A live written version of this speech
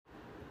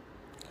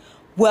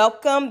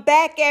Welcome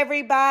back,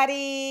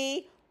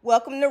 everybody.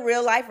 Welcome to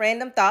Real Life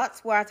Random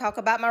Thoughts, where I talk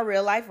about my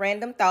real life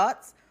random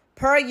thoughts.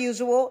 Per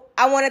usual,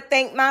 I want to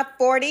thank my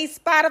 40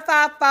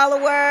 Spotify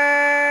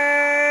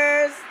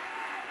followers.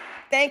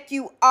 Thank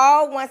you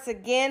all once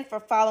again for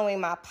following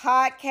my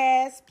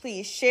podcast.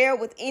 Please share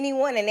with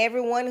anyone and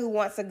everyone who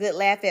wants a good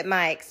laugh at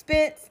my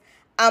expense.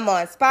 I'm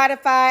on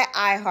Spotify,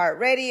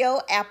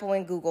 iHeartRadio, Apple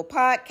and Google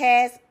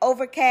Podcasts,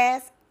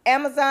 Overcast,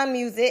 Amazon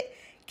Music,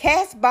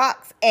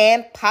 Castbox,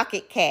 and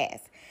Pocket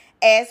Cast.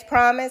 As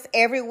promised,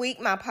 every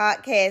week my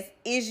podcast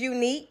is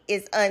unique,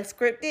 it's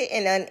unscripted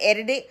and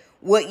unedited.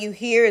 What you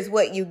hear is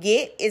what you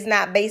get. It's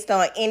not based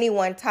on any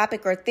one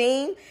topic or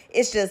theme.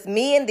 It's just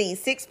me and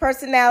these 6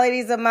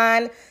 personalities of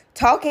mine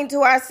talking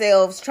to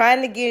ourselves,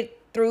 trying to get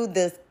through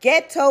this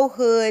ghetto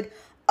hood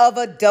of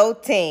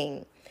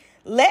adulting.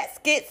 Let's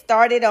get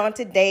started on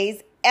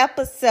today's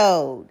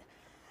episode.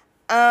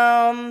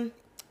 I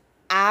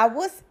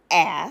was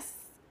asked,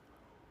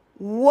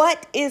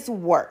 what is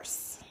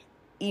worse,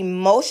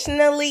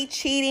 emotionally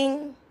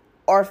cheating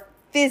or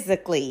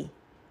physically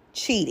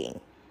cheating?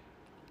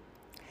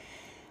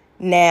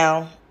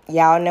 Now,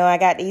 y'all know I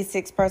got these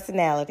 6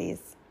 personalities,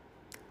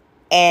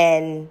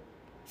 and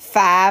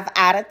 5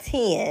 out of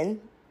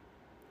 10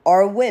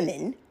 are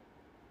women.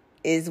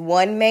 Is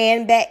one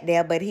man back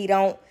there, but he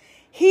don't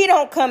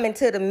come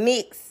into the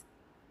mix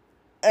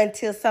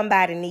until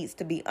somebody needs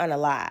to be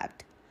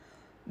unalived.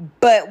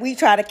 But we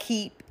try to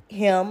keep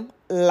him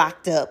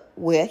locked up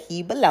where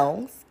he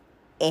belongs,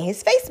 in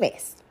his face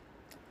mask,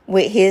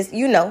 with his,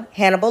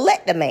 Hannibal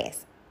Lecter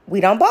mask.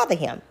 We don't bother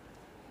him.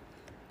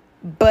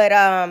 But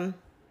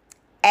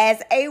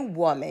as a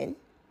woman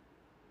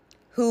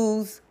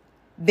who's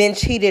been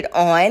cheated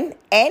on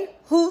and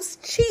who's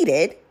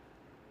cheated,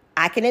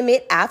 I can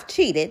admit I've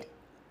cheated.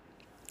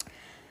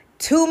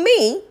 To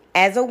me,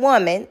 as a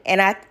woman,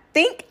 and I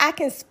think I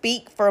can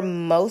speak for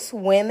most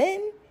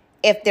women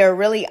if they're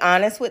really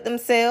honest with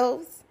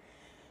themselves,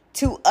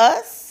 to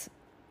us,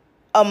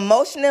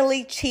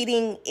 emotionally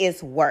cheating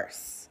is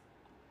worse.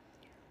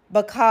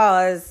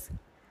 Because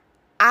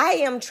I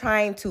am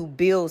trying to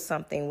build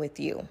something with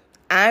you.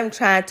 I'm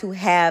trying to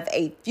have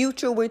a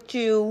future with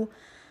you.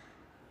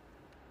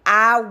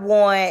 I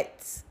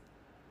want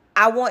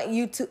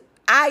you to,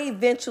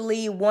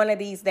 eventually, one of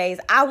these days,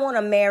 I want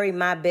to marry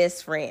my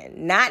best friend.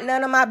 Not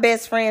none of my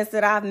best friends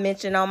that I've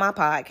mentioned on my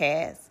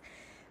podcast.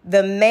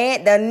 The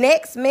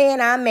next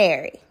man I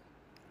marry,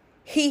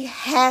 he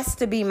has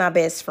to be my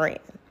best friend.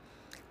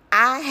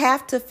 I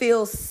have to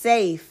feel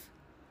safe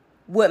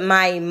with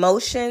my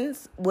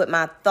emotions, with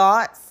my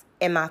thoughts,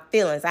 and my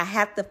feelings. I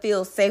have to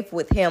feel safe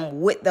with him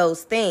with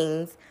those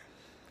things.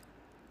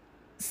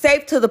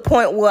 Safe to the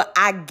point where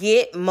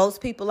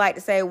most people like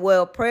to say,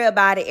 well, pray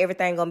about it,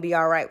 everything gonna be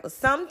all right. But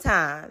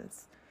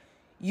sometimes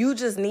you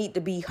just need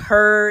to be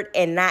heard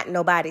and not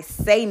nobody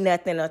say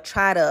nothing or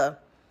try to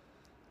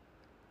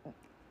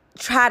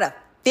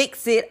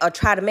fix it or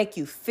try to make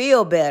you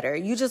feel better.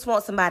 You just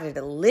want somebody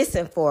to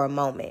listen for a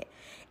moment.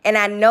 And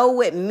I know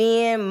with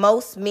men,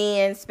 most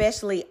men,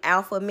 especially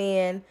alpha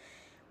men,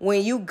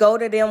 when you go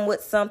to them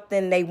with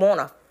something, they want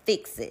to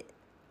fix it.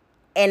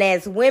 And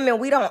as women,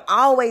 we don't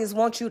always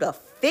want you to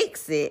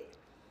fix it.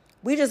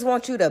 We just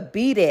want you to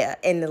be there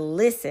and to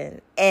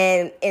listen.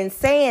 And in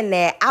saying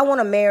that, I want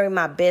to marry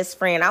my best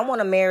friend. I want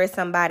to marry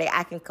somebody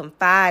I can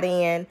confide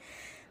in.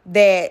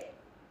 That,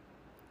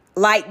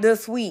 like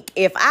this week,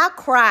 if I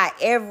cry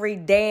every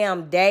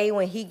damn day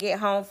when he get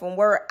home from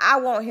work, I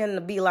want him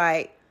to be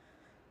like,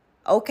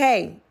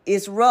 okay,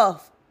 it's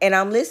rough and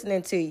I'm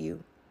listening to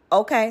you.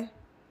 Okay.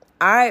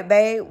 All right,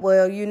 babe.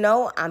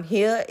 Well, I'm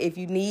here if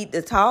you need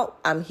to talk.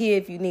 I'm here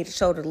if you need a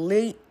shoulder to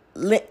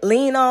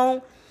lean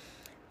on.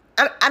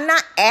 I'm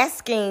not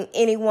asking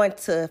anyone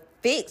to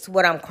fix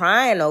what I'm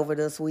crying over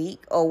this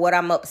week or what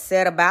I'm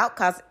upset about,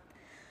 because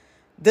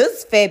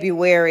this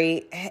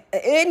February,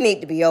 it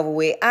need to be over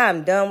with.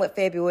 I'm done with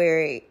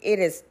February. It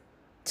is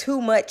too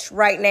much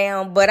right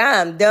now, but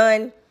I'm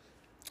done.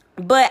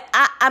 But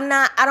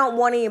I don't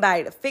want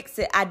anybody to fix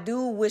it. I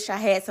do wish I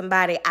had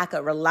somebody I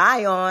could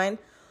rely on,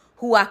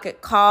 who I could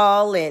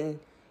call and,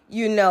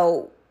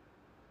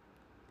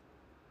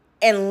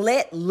 and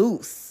let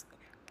loose.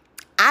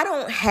 I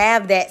don't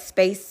have that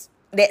space,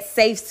 that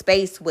safe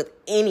space with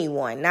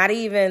anyone, not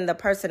even the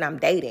person I'm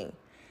dating.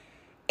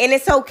 And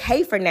it's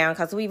okay for now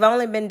because we've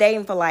only been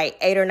dating for like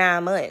 8 or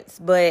 9 months,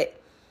 but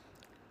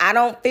I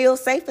don't feel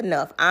safe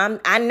enough.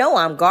 I know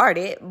I'm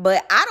guarded,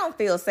 but I don't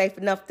feel safe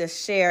enough to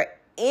share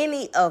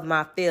any of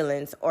my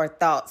feelings or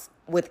thoughts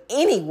with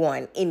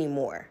anyone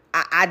anymore.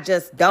 I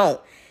just don't.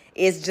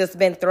 It's just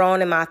been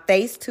thrown in my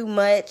face too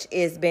much.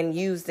 It's been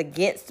used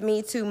against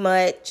me too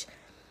much.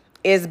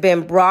 It's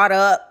been brought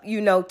up,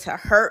 to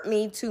hurt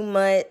me too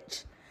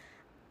much.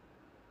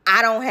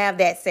 I don't have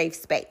that safe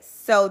space.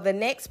 So the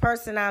next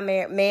person I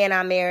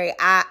marry,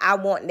 I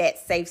want that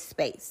safe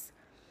space.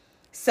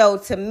 So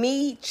to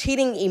me,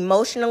 cheating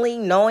emotionally,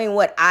 knowing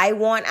what I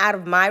want out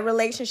of my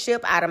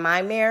relationship, out of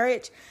my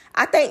marriage,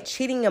 I think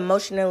cheating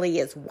emotionally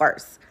is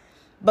worse.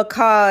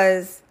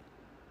 Because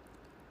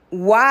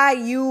why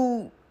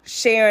you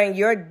sharing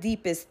your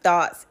deepest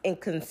thoughts and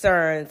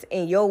concerns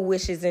and your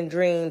wishes and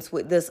dreams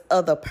with this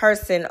other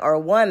person or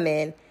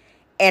woman,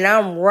 and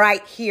I'm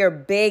right here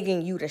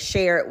begging you to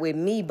share it with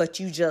me, but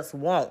you just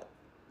won't?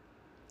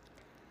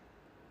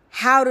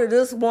 How did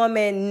this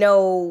woman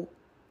know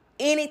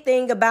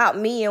anything about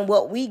me and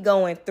what we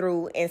going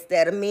through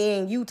instead of me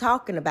and you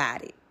talking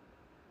about it?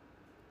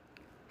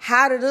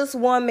 How did this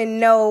woman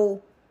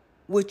know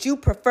what you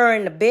prefer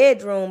in the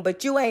bedroom,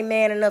 but you ain't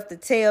man enough to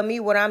tell me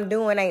what I'm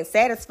doing ain't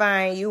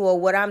satisfying you or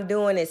what I'm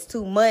doing is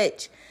too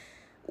much?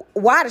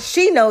 Why does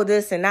she know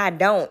this and I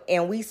don't?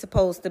 And we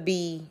supposed to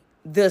be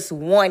this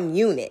one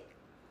unit.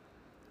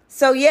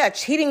 So yeah,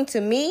 cheating to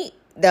me,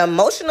 the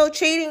emotional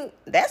cheating,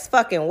 that's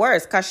fucking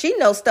worse, because she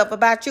knows stuff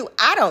about you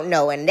I don't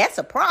know, and that's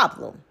a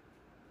problem.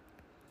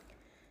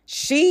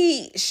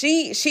 She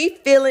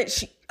feeling,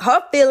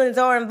 her feelings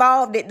are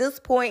involved at this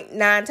point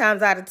 9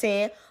 times out of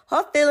 10.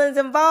 Her feelings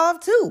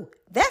involved too.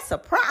 That's a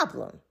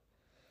problem.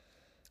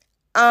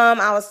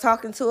 I was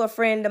talking to a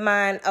friend of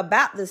mine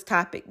about this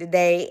topic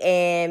today,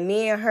 and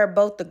me and her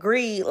both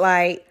agreed,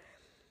 like,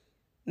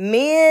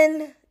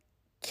 men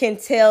can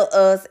tell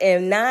us,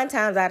 and 9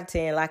 times out of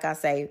 10, like I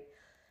say,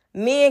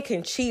 men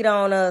can cheat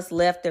on us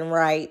left and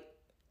right.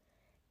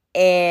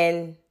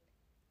 And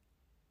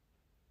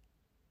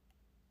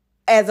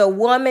as a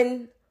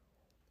woman,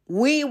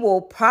 we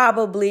will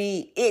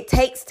probably, it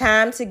takes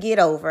time to get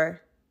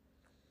over,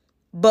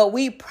 but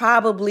we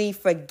probably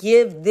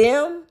forgive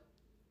them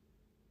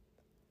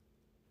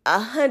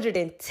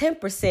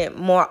 110%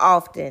 more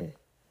often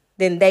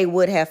than they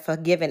would have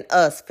forgiven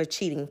us for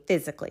cheating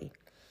physically.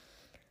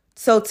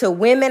 So to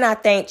women, I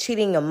think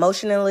cheating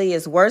emotionally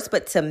is worse,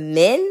 but to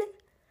men,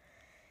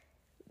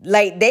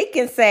 like, they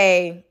can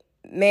say,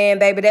 man,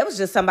 baby, that was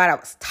just somebody I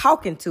was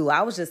talking to.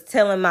 I was just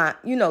telling my,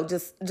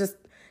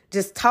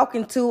 just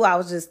talking to. I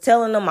was just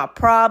telling them my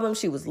problem.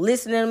 She was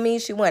listening to me.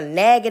 She wasn't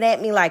nagging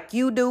at me like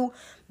you do.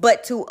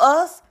 But to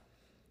us,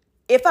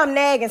 if I'm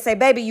nagging, say,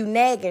 baby, you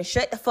nagging,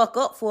 shut the fuck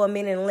up for a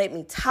minute and let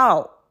me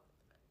talk.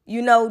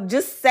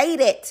 Just say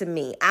that to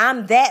me.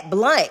 I'm that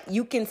blunt.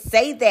 You can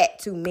say that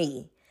to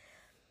me.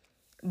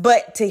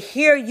 But to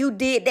hear you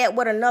did that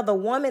with another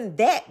woman,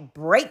 that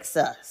breaks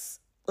us.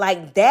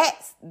 Like,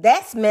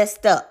 that's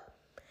messed up.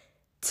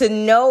 To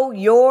know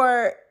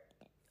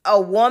a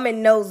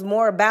woman knows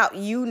more about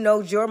you,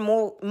 knows your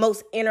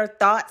most inner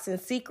thoughts and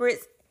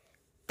secrets,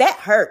 that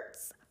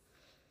hurts.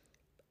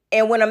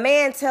 And when a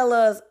man tell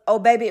us, oh,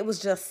 baby, it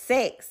was just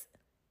sex,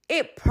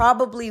 it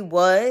probably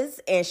was,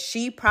 and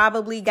she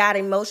probably got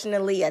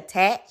emotionally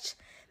attached.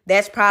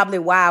 That's probably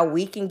why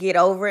we can get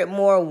over it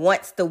more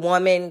once the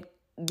woman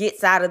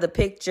gets out of the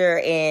picture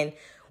and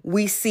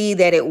we see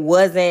that it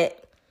wasn't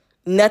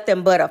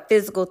nothing but a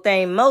physical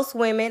thing. Most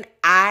women,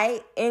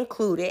 I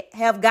included,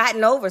 have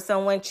gotten over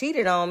someone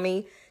cheated on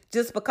me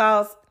just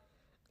because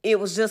it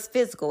was just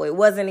physical. It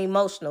wasn't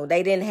emotional.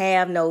 They didn't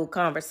have no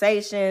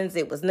conversations.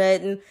 It was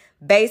nothing.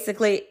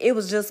 Basically, it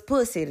was just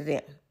pussy to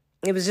them.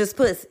 It was just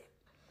pussy.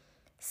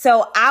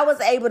 So I was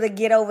able to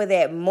get over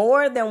that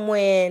more than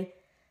when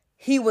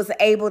he was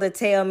able to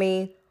tell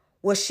me,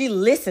 well, she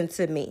listened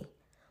to me.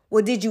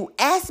 Well, did you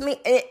ask me?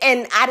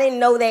 And I didn't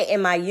know that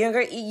in my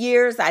younger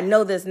years. I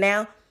know this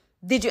now.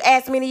 Did you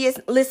ask me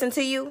to listen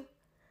to you?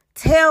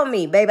 Tell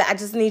me, baby, I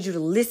just need you to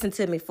listen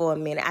to me for a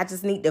minute. I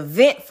just need to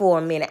vent for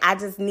a minute. I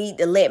just need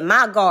to let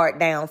my guard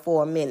down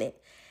for a minute.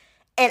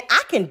 And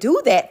I can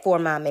do that for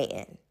my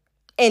man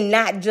and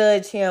not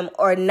judge him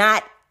or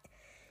not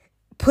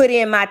put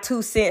in my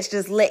 2 cents.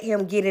 Just let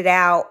him get it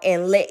out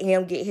and let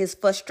him get his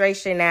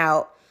frustration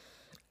out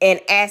and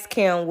ask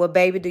him, well,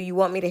 baby, do you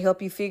want me to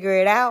help you figure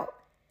it out?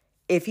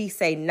 If he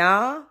say,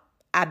 nah,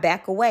 I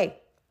back away.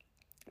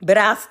 But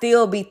I'll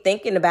still be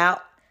thinking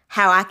about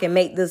how I can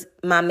make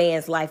my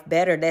man's life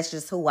better. That's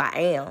just who I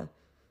am.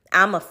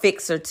 I'm a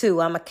fixer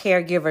too. I'm a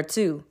caregiver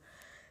too.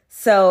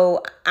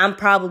 So I'm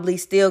probably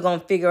still going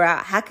to figure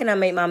out how can I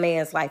make my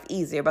man's life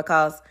easier,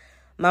 because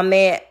my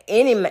man,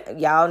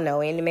 y'all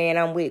know, any man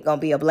I'm with going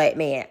to be a black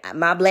man.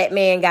 My black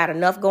man got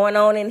enough going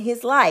on in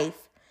his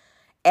life.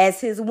 As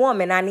his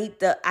woman, I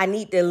need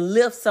to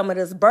lift some of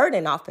this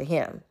burden off of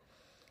him.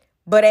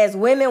 But as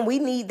women, we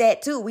need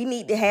that too. We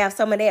need to have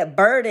some of that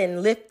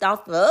burden lift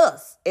off of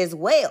us as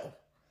well.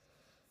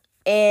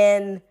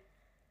 And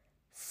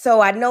so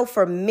I know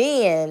for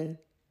men,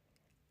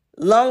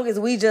 long as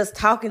we just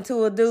talking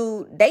to a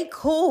dude, they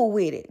cool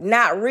with it,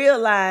 not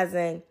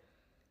realizing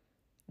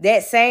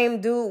that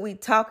same dude we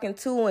talking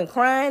to and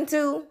crying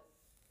to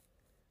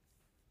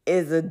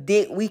is a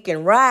dick we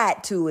can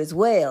ride to as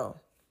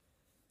well.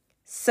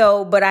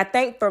 So, but I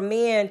think for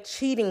men,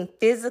 cheating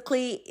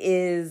physically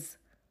is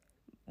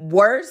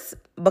worse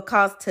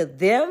because to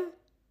them,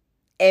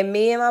 and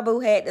me and my boo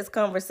had this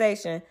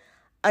conversation,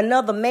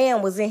 another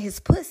man was in his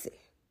pussy.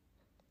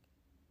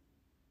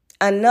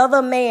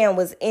 Another man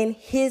was in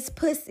his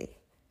pussy.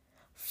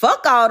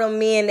 Fuck all them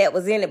men that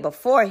was in it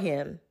before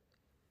him.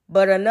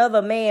 But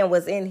another man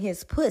was in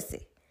his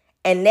pussy.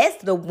 And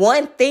that's the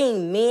one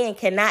thing men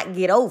cannot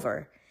get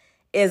over,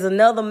 is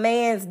another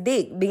man's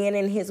dick being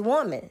in his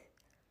woman.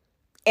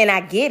 And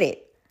I get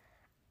it.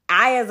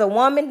 I, as a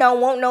woman,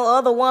 don't want no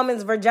other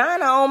woman's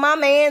vagina on my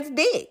man's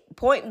dick.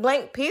 Point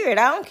blank, period.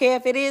 I don't care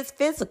if it is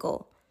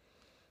physical.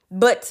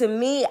 But to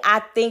me,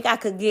 I think I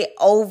could get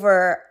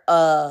over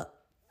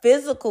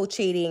physical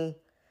cheating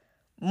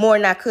more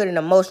than I could an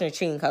emotional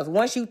cheating. Because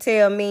once you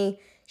tell me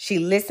she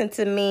listened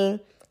to me,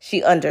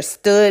 she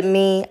understood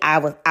me, I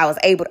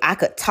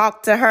could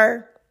talk to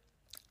her,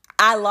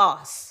 I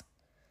lost.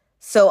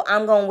 So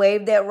I'm going to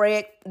wave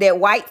that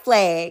white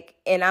flag,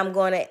 and I'm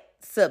going to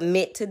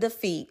submit to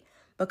defeat.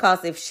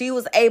 Because if she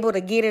was able to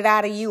get it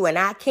out of you and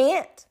I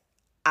can't,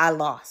 I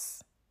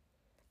lost.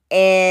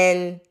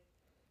 And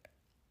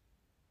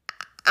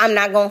I'm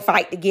not going to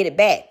fight to get it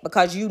back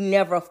because you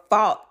never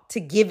fought to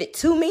give it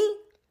to me.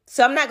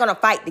 So I'm not going to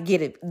fight to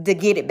get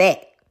it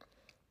back.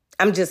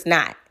 I'm just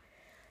not.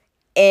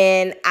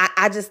 And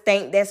I just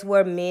think that's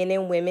where men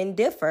and women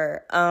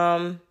differ.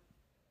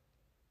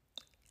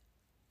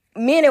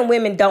 Men and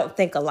women don't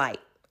think alike.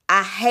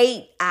 I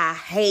hate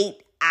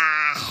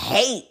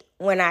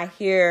when I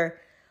hear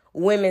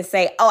women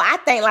say, oh, I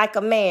think like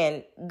a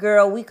man.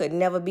 Girl, we could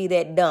never be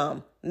that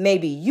dumb.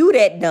 Maybe you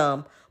that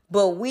dumb,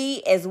 but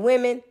we as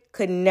women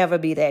could never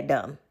be that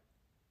dumb.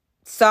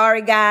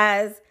 Sorry,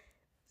 guys.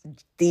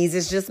 These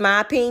is just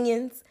my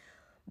opinions.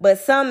 But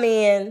some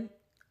men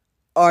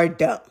are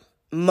dumb.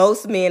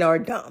 Most men are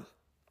dumb.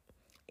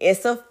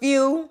 It's a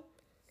few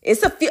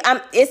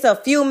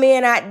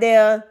men out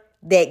there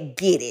that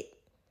get it.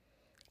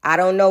 I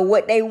don't know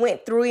what they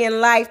went through in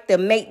life to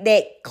make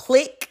that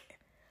click,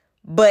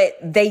 but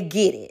they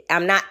get it.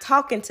 I'm not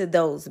talking to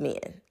those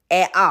men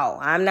at all.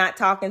 I'm not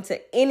talking to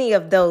any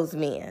of those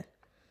men.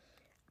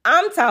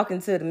 I'm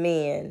talking to the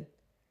men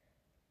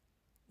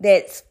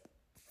that's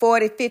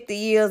 40, 50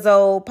 years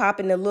old,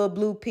 popping the little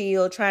blue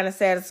pill, trying to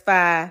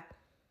satisfy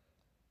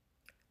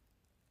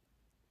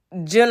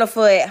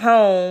Jennifer at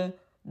home,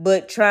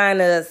 but trying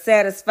to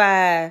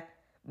satisfy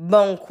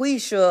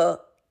Bonquisha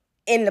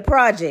in the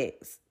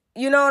projects.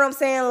 You know what I'm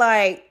saying?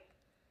 Like,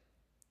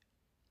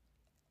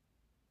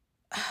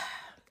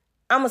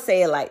 I'm going to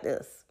say it like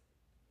this.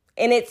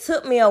 And it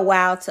took me a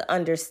while to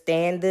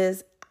understand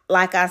this.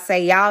 Like I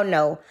say, y'all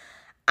know,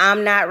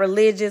 I'm not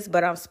religious,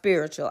 but I'm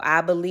spiritual.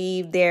 I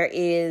believe there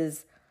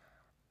is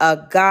a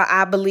God.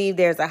 I believe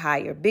there's a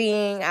higher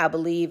being. I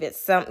believe it's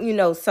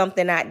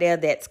something out there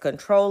that's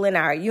controlling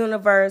our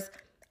universe.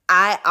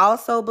 I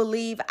also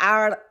believe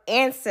our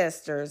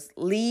ancestors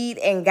lead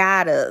and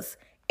guide us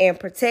and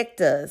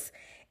protect us.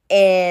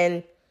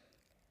 And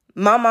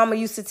my mama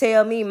used to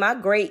tell me, my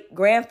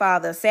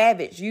great-grandfather,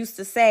 Savage, used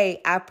to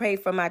say, I pray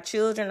for my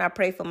children, I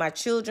pray for my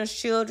children's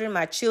children,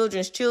 my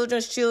children's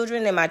children's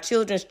children, and my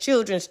children's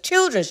children's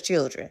children's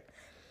children.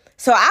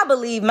 So I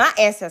believe my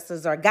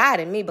ancestors are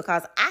guiding me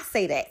because I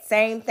say that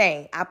same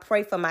thing. I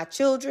pray for my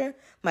children,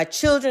 my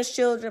children's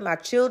children, my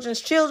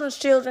children's children's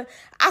children.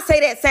 I say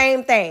that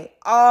same thing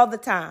all the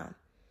time.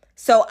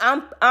 So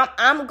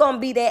I'm going to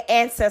be that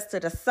ancestor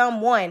to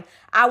someone.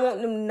 I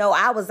want them to know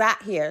I was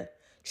out here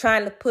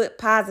trying to put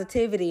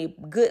positivity,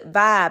 good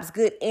vibes,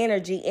 good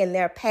energy in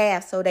their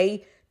path so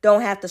they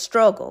don't have to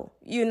struggle,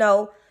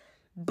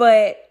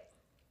 But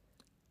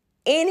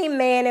any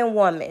man and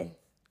woman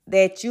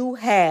that you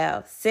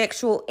have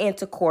sexual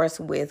intercourse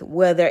with,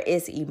 whether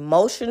it's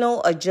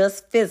emotional or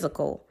just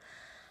physical,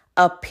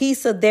 a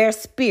piece of their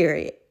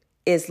spirit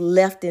is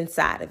left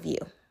inside of you.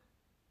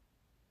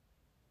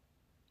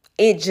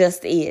 It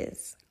just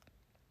is.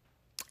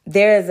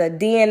 There is a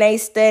DNA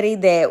study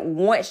that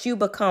once you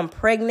become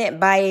pregnant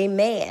by a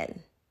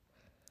man,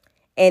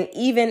 and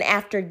even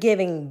after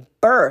giving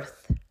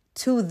birth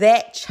to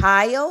that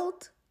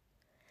child,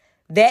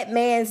 that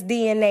man's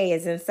DNA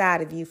is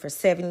inside of you for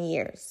 7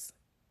 years.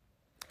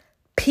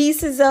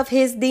 Pieces of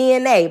his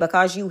DNA,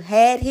 because you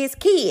had his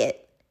kid,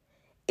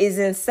 is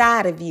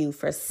inside of you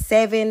for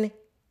 7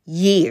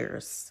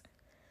 years.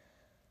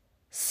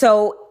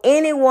 So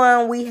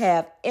anyone we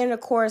have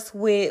intercourse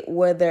with,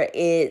 whether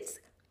it's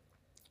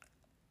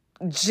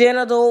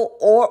genital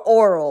or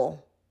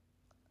oral,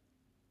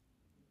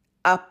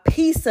 a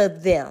piece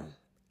of them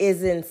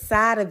is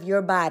inside of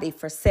your body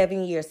for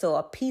 7 years. So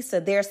a piece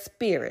of their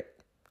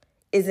spirit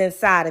is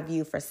inside of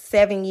you for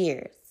 7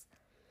 years.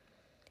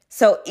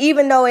 So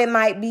even though it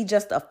might be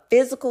just a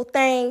physical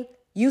thing,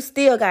 you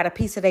still got a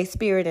piece of their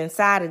spirit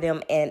inside of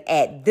them. And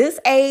at this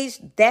age,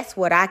 that's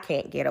what I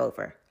can't get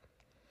over.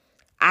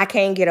 I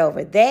can't get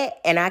over that.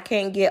 And I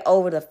can't get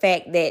over the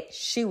fact that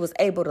she was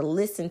able to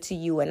listen to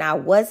you and I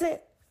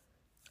wasn't.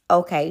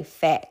 Okay,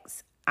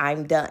 facts.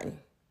 I'm done.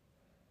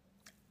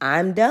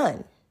 I'm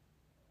done.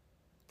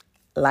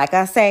 Like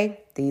I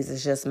say, these are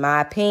just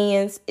my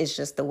opinions. It's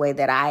just the way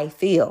that I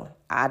feel.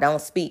 I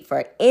don't speak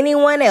for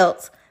anyone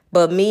else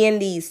but me and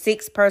these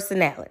 6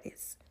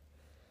 personalities.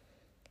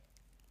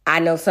 I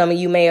know some of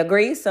you may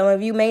agree, some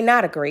of you may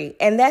not agree,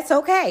 and that's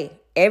okay.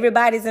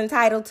 Everybody's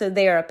entitled to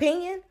their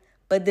opinion,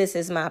 but this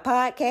is my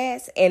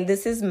podcast and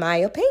this is my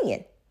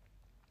opinion.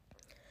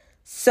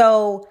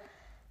 So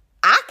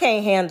I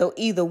can't handle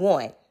either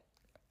one.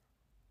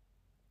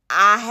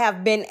 I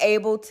have been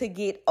able to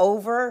get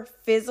over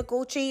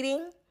physical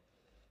cheating.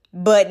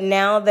 But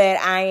now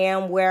that I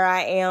am where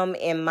I am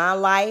in my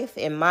life,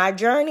 in my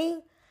journey,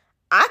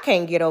 I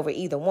can't get over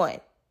either one.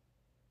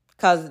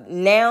 Because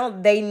now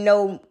they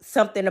know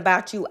something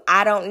about you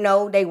I don't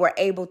know. They were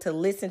able to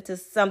listen to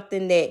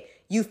something that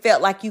you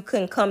felt like you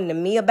couldn't come to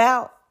me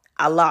about.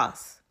 I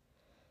lost.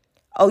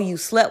 Oh, you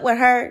slept with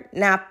her?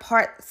 Now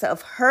parts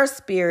of her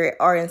spirit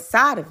are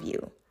inside of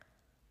you.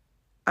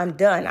 I'm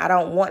done. I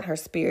don't want her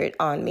spirit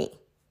on me.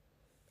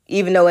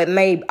 Even though it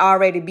may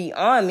already be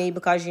on me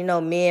because,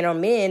 men are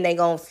men. They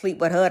going to sleep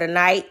with her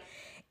tonight.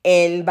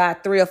 And by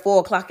 3 or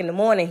 4 o'clock in the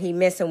morning, he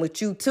messing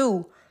with you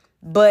too.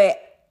 But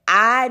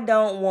I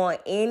don't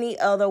want any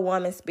other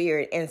woman's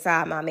spirit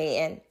inside my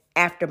man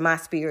after my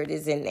spirit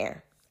is in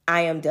there.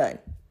 I am done.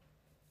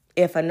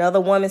 If another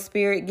woman's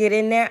spirit get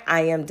in there,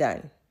 I am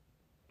done.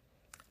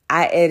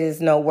 It is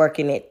no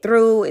working it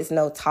through. It's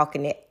no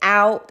talking it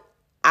out.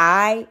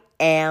 I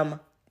am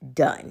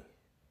done.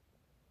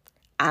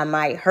 I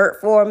might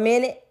hurt for a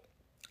minute.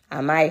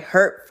 I might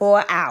hurt for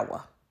an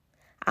hour.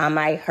 I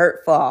might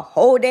hurt for a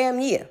whole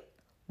damn year.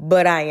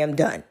 But I am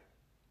done.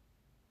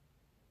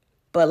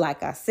 But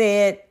like I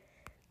said,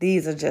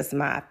 these are just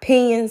my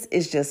opinions.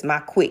 It's just my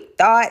quick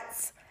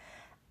thoughts.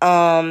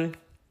 I'm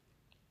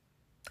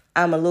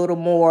a little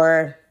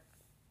more,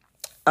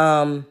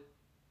 how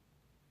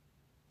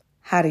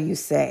do you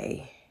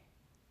say,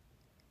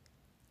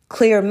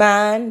 clear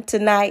mind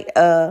tonight.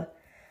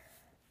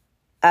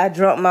 I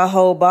drank my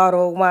whole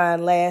bottle of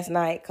wine last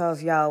night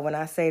because, y'all, when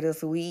I say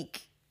this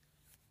week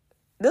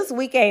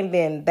ain't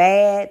been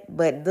bad,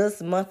 but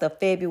this month of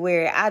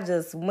February, I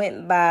just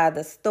went by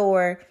the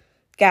store,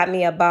 got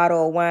me a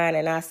bottle of wine,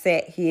 and I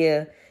sat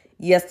here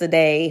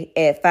yesterday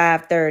at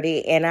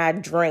 5:30, and I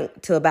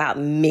drank till about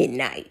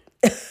midnight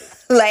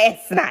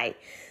last night.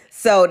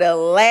 So the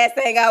last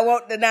thing I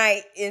want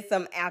tonight is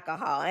some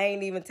alcohol. I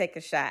ain't even take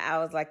a shot. I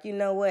was like, you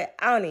know what?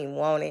 I don't even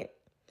want it.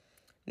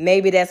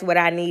 Maybe that's what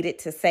I needed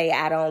to say.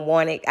 I don't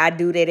want it. I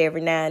do that every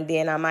now and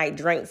then. I might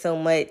drink so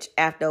much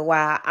after a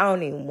while. I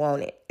don't even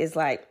want it. It's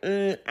like,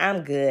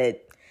 I'm good.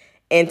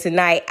 And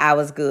tonight I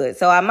was good.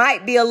 So I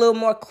might be a little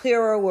more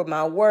clearer with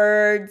my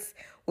words,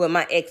 with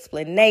my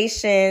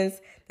explanations.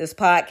 This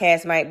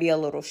podcast might be a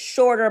little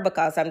shorter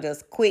because I'm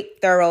just quick,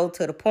 thorough,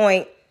 to the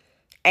point.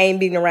 I ain't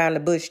beating around the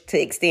bush to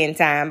extend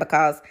time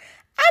because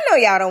I know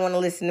y'all don't want to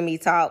listen to me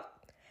talk.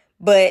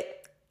 But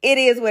it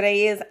is what it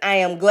is. I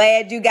am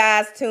glad you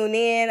guys tune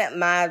in.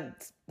 My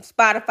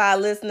Spotify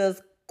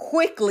listeners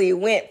quickly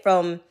went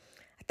from,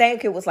 I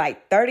think it was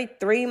like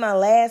 33 my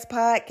last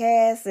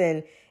podcast,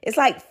 and it's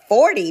like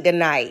 40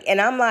 tonight.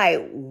 And I'm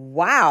like,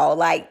 wow,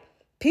 like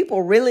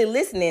people really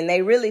listening.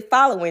 They really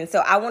following. So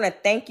I want to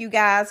thank you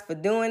guys for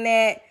doing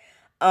that.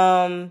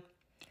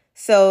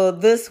 So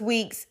this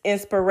week's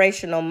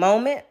inspirational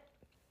moment,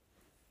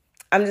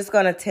 I'm just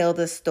going to tell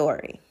this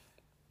story.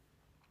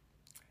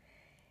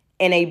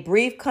 In a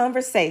brief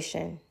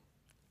conversation,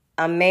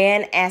 a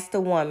man asked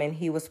a woman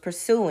he was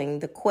pursuing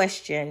the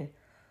question,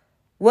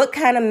 "What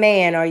kind of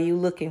man are you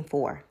looking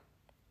for?"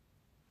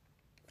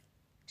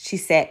 She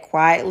sat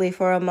quietly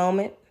for a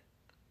moment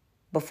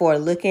before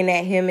looking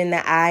at him in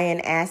the eye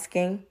and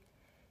asking,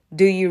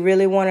 "Do you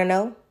really want to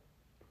know?"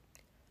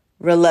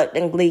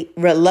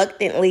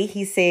 Reluctantly,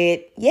 he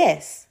said,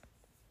 "Yes."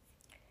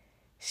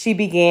 She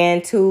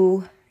began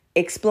to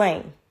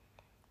explain.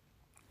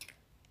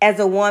 As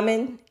a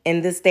woman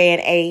in this day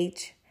and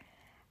age,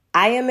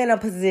 I am in a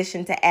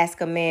position to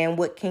ask a man,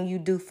 what can you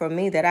do for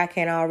me that I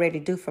can't already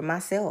do for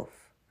myself?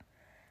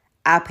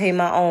 I pay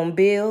my own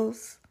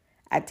bills.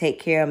 I take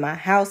care of my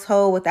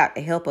household without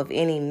the help of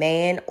any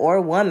man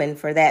or woman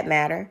for that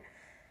matter.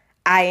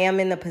 I am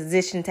in the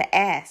position to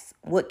ask,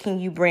 what can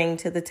you bring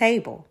to the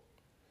table?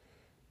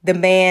 The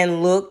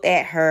man looked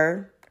at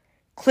her.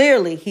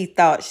 Clearly, he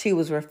thought she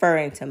was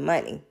referring to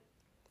money.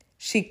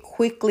 She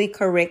quickly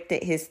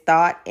corrected his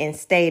thought and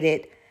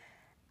stated,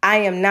 I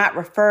am not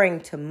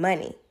referring to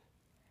money.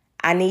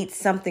 I need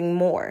something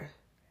more.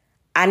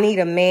 I need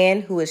a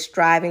man who is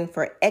striving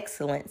for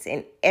excellence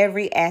in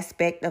every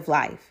aspect of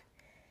life.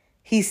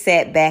 He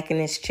sat back in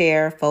his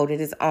chair, folded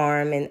his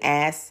arm, and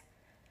asked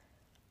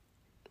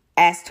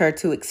her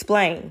to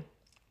explain.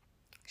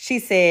 She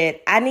said,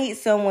 I need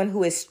someone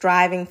who is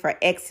striving for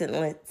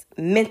excellence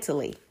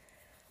mentally,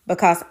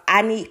 because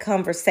I need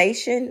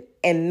conversation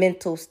and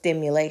mental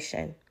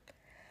stimulation.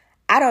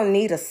 I don't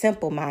need a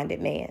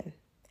simple-minded man.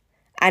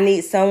 I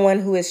need someone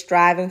who is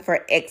striving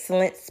for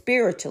excellence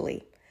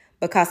spiritually,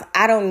 because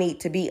I don't need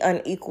to be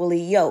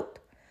unequally yoked.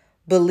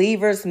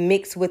 Believers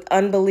mixed with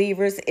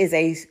unbelievers is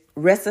a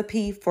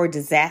recipe for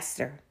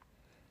disaster.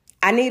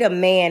 I need a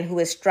man who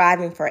is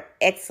striving for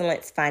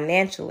excellence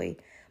financially,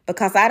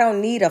 because I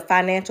don't need a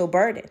financial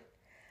burden.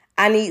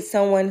 I need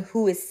someone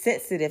who is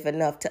sensitive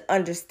enough to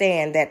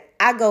understand that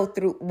I go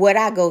through what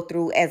I go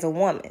through as a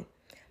woman,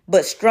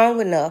 but strong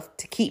enough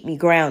to keep me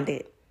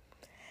grounded.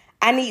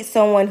 I need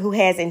someone who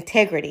has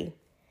integrity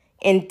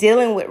in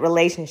dealing with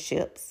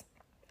relationships.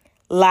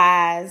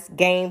 Lies,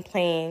 game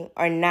playing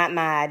are not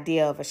my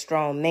idea of a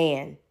strong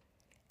man.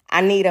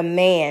 I need a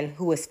man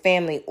who is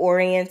family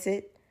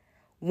oriented,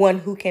 one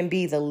who can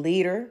be the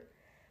leader,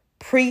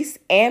 priest,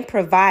 and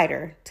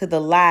provider to the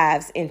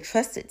lives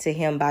entrusted to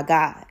him by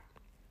God.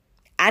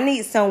 I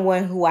need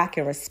someone who I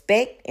can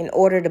respect in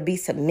order to be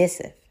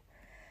submissive.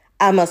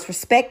 I must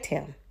respect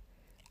him.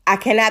 I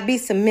cannot be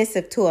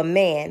submissive to a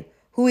man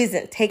who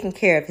isn't taking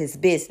care of his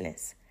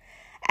business.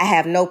 I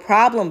have no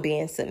problem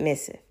being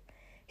submissive.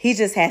 He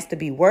just has to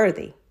be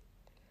worthy.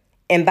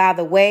 And by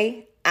the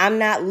way, I'm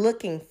not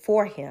looking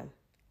for him.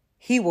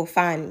 He will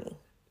find me.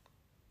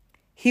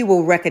 He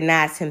will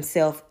recognize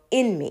himself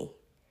in me.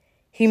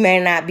 He may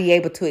not be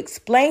able to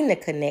explain the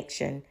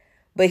connection,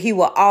 but he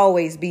will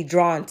always be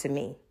drawn to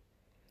me.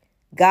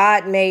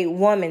 God made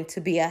woman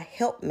to be a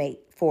helpmate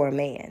for a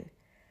man.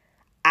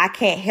 I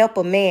can't help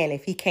a man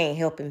if he can't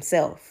help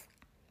himself.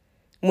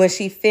 When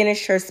she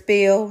finished her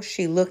spiel,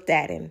 she looked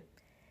at him.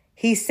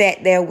 He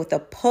sat there with a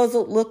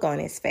puzzled look on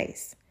his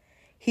face.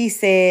 He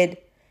said,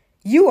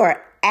 "You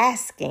are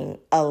asking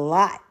a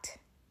lot."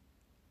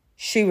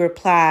 She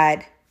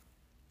replied,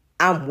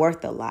 "I'm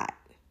worth a lot."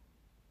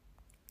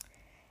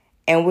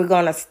 And we're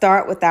going to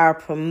start with our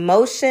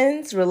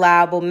promotions.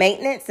 Reliable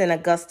Maintenance in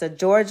Augusta,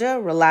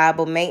 Georgia.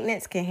 Reliable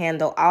Maintenance can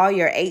handle all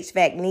your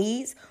HVAC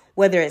needs,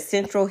 whether it's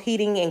central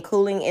heating and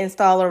cooling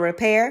install or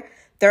repair,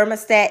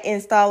 thermostat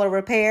install or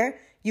repair.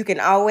 You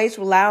can always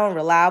rely on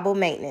Reliable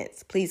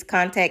Maintenance. Please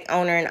contact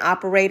owner and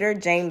operator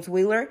James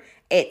Wheeler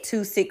at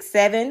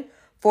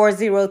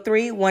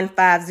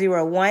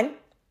 267-403-1501.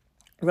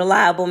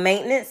 Reliable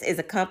Maintenance is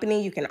a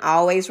company you can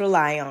always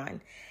rely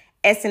on.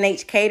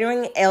 S&H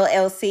Catering,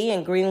 LLC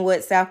in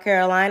Greenwood, South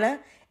Carolina.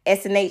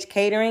 S&H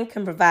Catering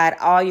can provide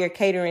all your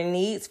catering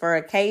needs for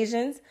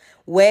occasions,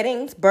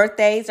 weddings,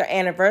 birthdays, or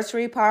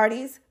anniversary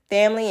parties,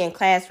 family and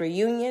class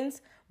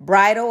reunions,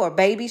 bridal or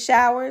baby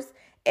showers.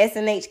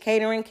 S&H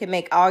Catering can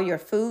make all your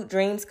food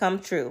dreams come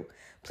true.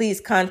 Please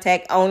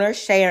contact owner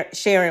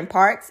Sharon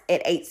Parks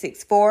at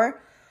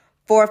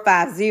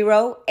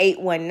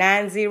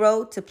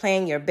 864-450-8190 to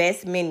plan your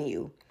best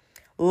menu.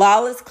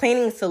 Lawless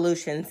Cleaning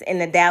Solutions in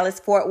the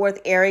Dallas-Fort Worth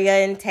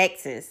area in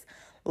Texas.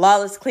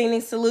 Lawless Cleaning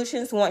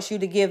Solutions wants you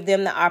to give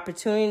them the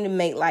opportunity to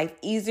make life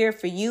easier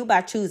for you by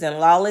choosing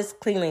Lawless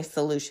Cleaning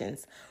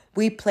Solutions.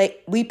 We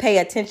pay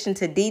attention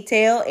to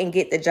detail and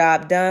get the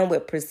job done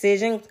with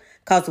precision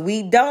because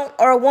we don't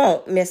or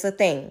won't miss a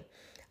thing.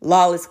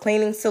 Lawless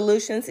Cleaning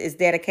Solutions is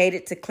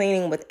dedicated to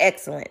cleaning with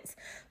excellence.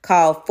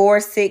 Call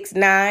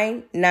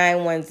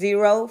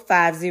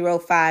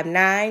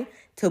 469-910-5059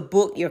 to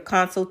book your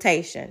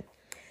consultation.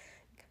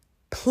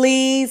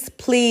 Please,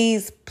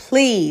 please,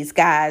 please,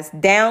 guys,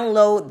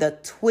 download the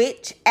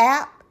Twitch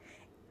app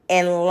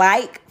and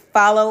like,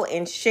 follow,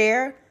 and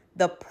share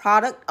the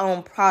Product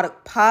on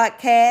Product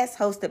podcast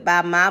hosted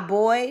by my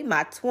boy,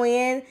 my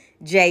twin,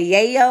 Jay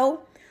Yayo.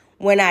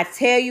 When I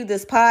tell you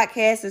this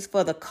podcast is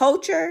for the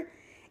culture,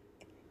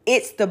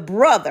 it's the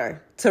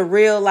brother to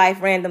Real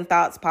Life Random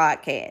Thoughts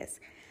podcast.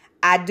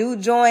 I do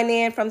join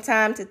in from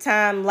time to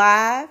time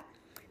live.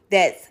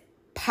 That's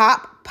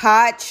Pop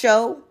Pod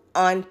Show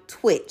on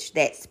Twitch.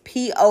 That's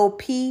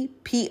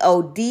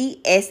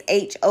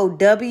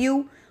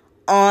POPPODSHOW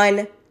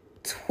on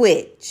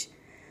Twitch.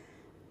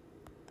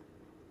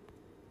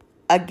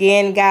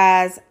 Again,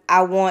 guys,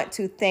 I want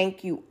to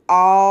thank you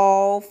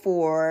all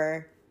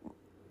for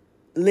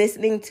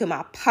listening to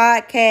my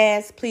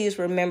podcast. Please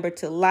remember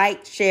to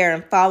like, share,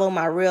 and follow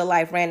my Real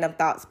Life Random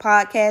Thoughts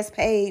podcast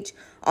page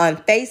on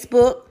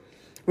Facebook.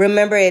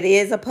 Remember, it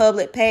is a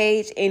public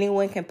page.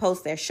 Anyone can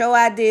post their show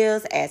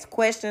ideas, ask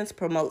questions,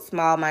 promote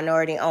small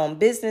minority-owned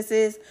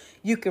businesses.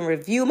 You can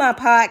review my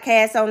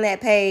podcast on that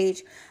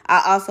page.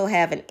 I also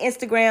have an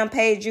Instagram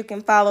page you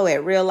can follow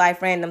at Real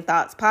Life Random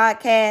Thoughts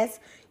Podcast.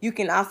 You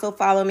can also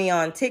follow me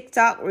on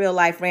TikTok, Real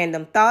Life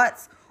Random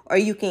Thoughts, or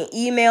you can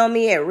email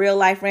me at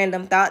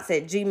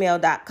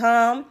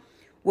realliferandomthoughts@gmail.com.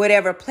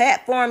 Whatever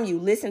platform you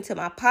listen to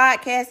my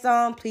podcast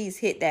on, please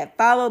hit that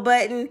follow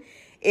button.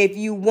 If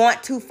you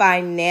want to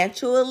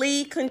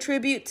financially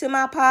contribute to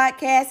my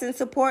podcast and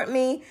support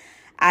me,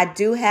 I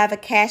do have a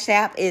Cash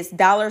App. It's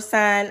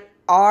 $RLRT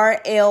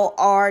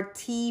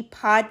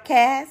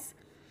Podcast.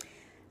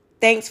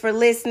 Thanks for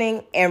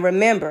listening. And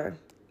remember,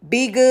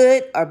 be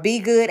good or be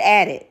good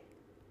at it.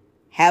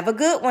 Have a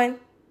good one.